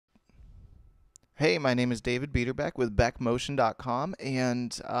Hey, my name is David Biederbeck with BeckMotion.com,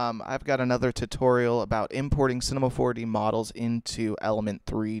 and I've got another tutorial about importing Cinema 4D models into Element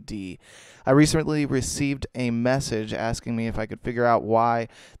 3D. I recently received a message asking me if I could figure out why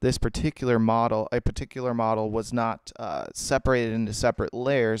this particular model, was not separated into separate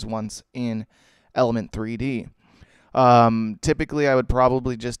layers once in Element 3D. Typically, I would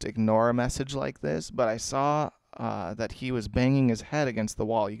probably just ignore a message like this, but I saw that he was banging his head against the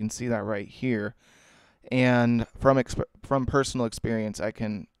wall. You can see that right here. And from personal experience, I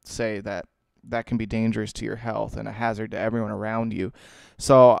can say that that can be dangerous to your health and a hazard to everyone around you.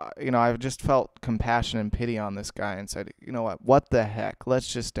 So, I've just felt compassion and pity on this guy and said, you know what the heck?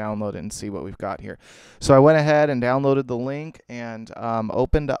 Let's just download it and see what we've got here. So I went ahead and downloaded the link and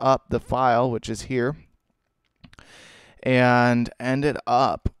opened up the file, which is here, and ended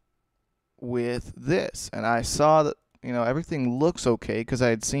up with this. And I saw that everything looks okay because I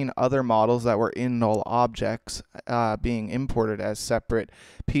had seen other models that were in null objects being imported as separate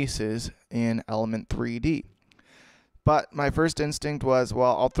pieces in Element 3D. But my first instinct was,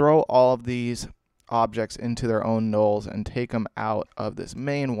 well, I'll throw all of these objects into their own nulls and take them out of this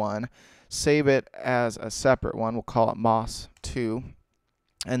main one, save it as a separate one, we'll call it MOS2,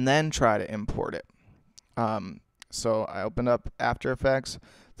 and then try to import it. So I opened up After Effects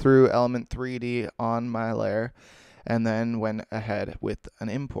through Element 3D on my layer, and then went ahead with an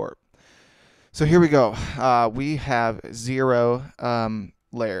import. So here we go. We have 0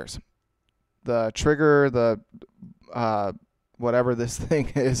 layers. The trigger, the whatever this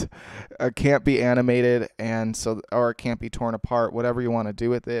thing is, can't be animated, or it can't be torn apart. Whatever you want to do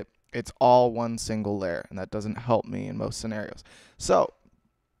with it, it's all one single layer, and that doesn't help me in most scenarios. So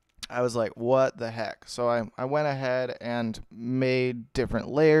I was like, what the heck? So I went ahead and made different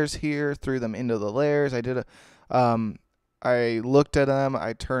layers here, threw them into the layers. I looked at them.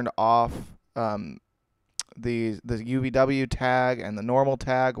 I turned off the UVW tag and the normal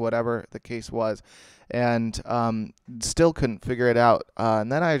tag, whatever the case was, and still couldn't figure it out. And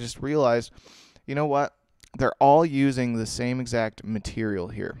then I just realized, you know what? They're all using the same exact material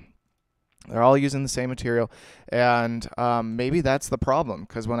here. They're all using the same material, and maybe that's the problem,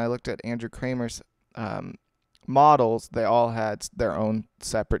 because when I looked at Andrew Kramer's models, they all had their own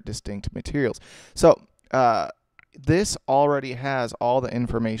separate, distinct materials. So this already has all the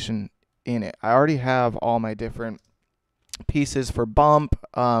information in it. I already have all my different pieces for bump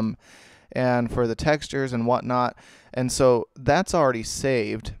and for the textures and whatnot, and so that's already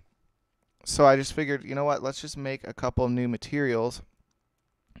saved. So I just figured, you know what, let's just make a couple of new materials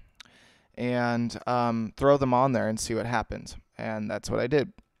and throw them on there and see what happens. And that's what I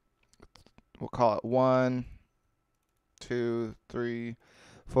did. We'll call it 1, 2, 3,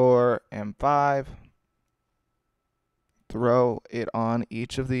 4, and 5. Throw it on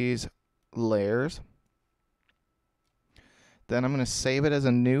each of these layers. Then I'm going to save it as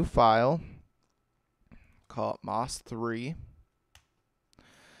a new file. Call it MOS3.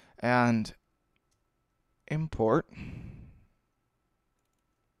 And import.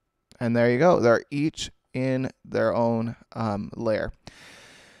 And there you go. They're each in their own layer.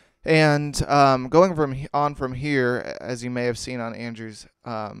 And going from here, as you may have seen on Andrew's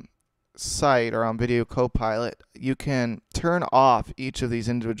site or on Video Copilot, you can turn off each of these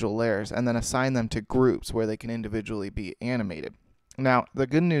individual layers and then assign them to groups where they can individually be animated. Now, the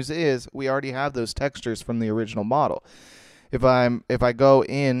good news is we already have those textures from the original model. If I go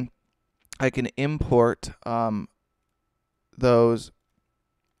in, I can import those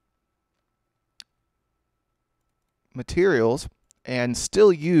materials and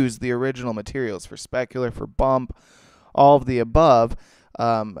still use the original materials for specular, for bump, all of the above.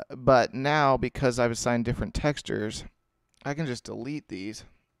 But now, because I've assigned different textures, I can just delete these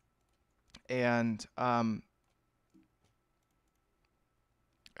and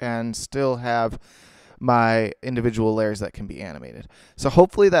still have my individual layers that can be animated. So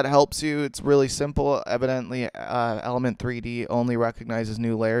hopefully that helps you. It's really simple. Evidently, Element 3D only recognizes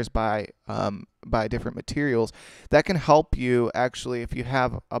new layers by different materials. That can help you actually if you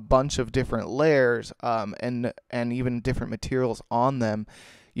have a bunch of different layers and even different materials on them.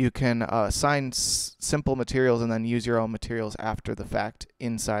 You can assign simple materials and then use your own materials after the fact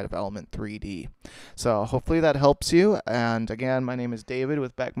inside of Element 3D. So hopefully that helps you. And again, my name is David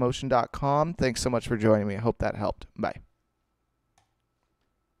with BeckMotion.com. Thanks so much for joining me. I hope that helped. Bye.